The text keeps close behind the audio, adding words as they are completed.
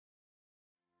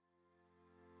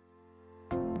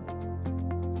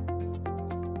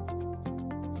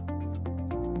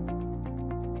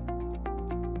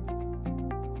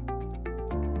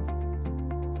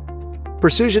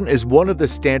Precision is one of the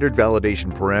standard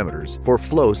validation parameters for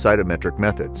flow cytometric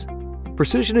methods.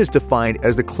 Precision is defined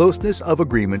as the closeness of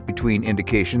agreement between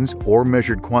indications or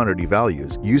measured quantity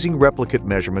values using replicate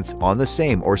measurements on the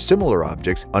same or similar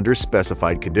objects under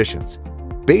specified conditions.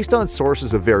 Based on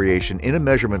sources of variation in a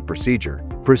measurement procedure,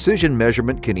 precision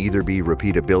measurement can either be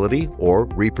repeatability or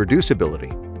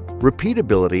reproducibility.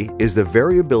 Repeatability is the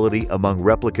variability among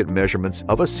replicate measurements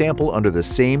of a sample under the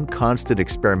same constant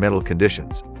experimental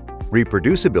conditions.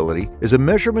 Reproducibility is a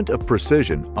measurement of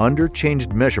precision under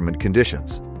changed measurement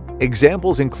conditions.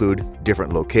 Examples include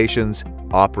different locations,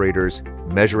 operators,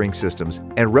 measuring systems,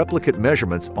 and replicate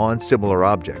measurements on similar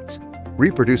objects.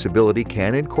 Reproducibility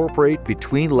can incorporate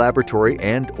between laboratory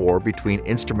and/or between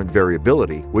instrument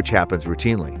variability, which happens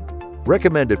routinely.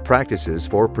 Recommended practices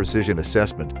for precision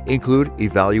assessment include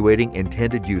evaluating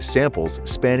intended use samples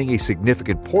spanning a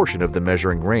significant portion of the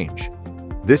measuring range.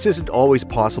 This isn't always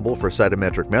possible for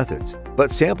cytometric methods, but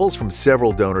samples from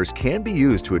several donors can be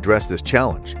used to address this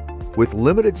challenge. With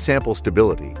limited sample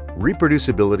stability,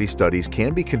 reproducibility studies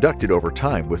can be conducted over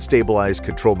time with stabilized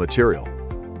control material.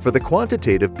 For the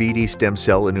quantitative BD stem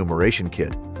cell enumeration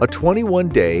kit, a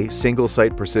 21-day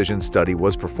single-site precision study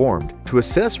was performed to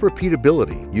assess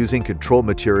repeatability using control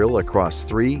material across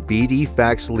 3 BD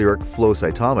FACSLyric flow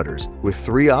cytometers with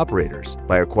 3 operators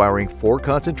by acquiring 4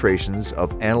 concentrations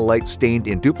of analyte stained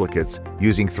in duplicates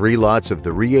using 3 lots of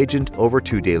the reagent over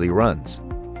 2 daily runs.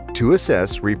 To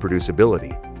assess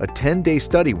reproducibility, a 10-day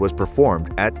study was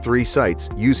performed at 3 sites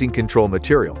using control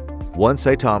material, 1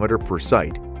 cytometer per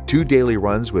site, 2 daily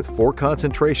runs with 4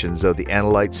 concentrations of the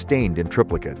analyte stained in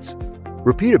triplicates.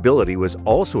 Repeatability was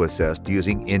also assessed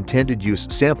using intended use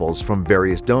samples from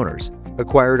various donors,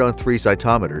 acquired on 3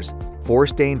 cytometers, 4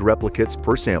 stained replicates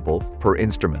per sample per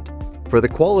instrument. For the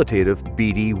qualitative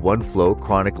BD one-flow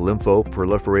chronic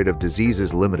lymphoproliferative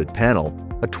diseases limited panel,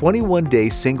 a 21-day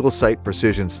single-site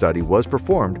precision study was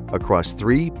performed across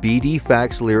 3 BD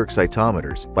FACSLyric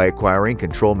cytometers by acquiring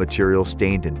control material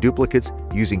stained in duplicates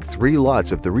using 3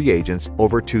 lots of the reagents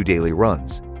over 2 daily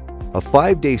runs. A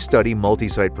 5-day study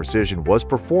multi-site precision was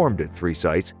performed at 3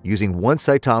 sites using 1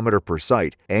 cytometer per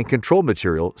site and control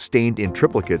material stained in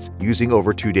triplicates using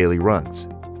over 2 daily runs.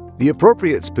 The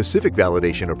appropriate specific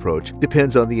validation approach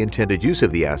depends on the intended use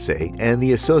of the assay and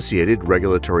the associated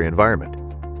regulatory environment.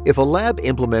 If a lab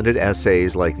implemented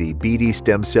assays like the BD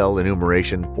stem cell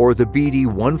enumeration or the BD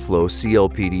one-flow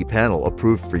CLPD panel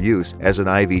approved for use as an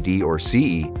IVD or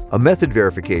CE, a method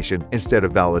verification instead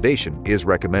of validation is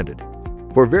recommended.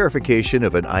 For verification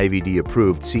of an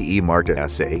IVD-approved CE-marked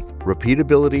assay,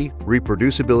 repeatability,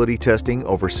 reproducibility testing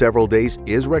over several days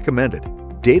is recommended.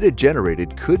 Data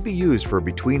generated could be used for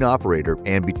between-operator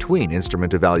and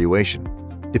between-instrument evaluation.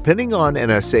 Depending on an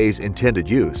assay's intended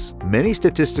use, many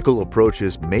statistical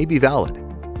approaches may be valid.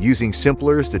 Using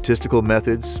simpler statistical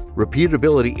methods,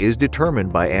 repeatability is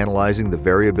determined by analyzing the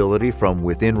variability from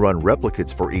within-run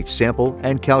replicates for each sample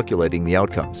and calculating the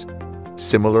outcomes.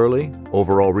 Similarly,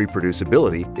 overall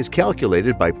reproducibility is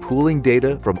calculated by pooling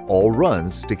data from all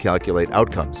runs to calculate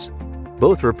outcomes.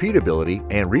 Both repeatability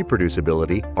and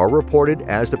reproducibility are reported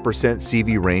as the %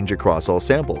 CV range across all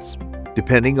samples.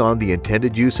 Depending on the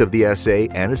intended use of the assay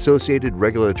and associated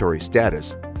regulatory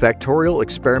status, factorial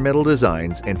experimental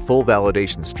designs and full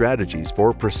validation strategies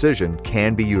for precision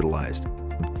can be utilized.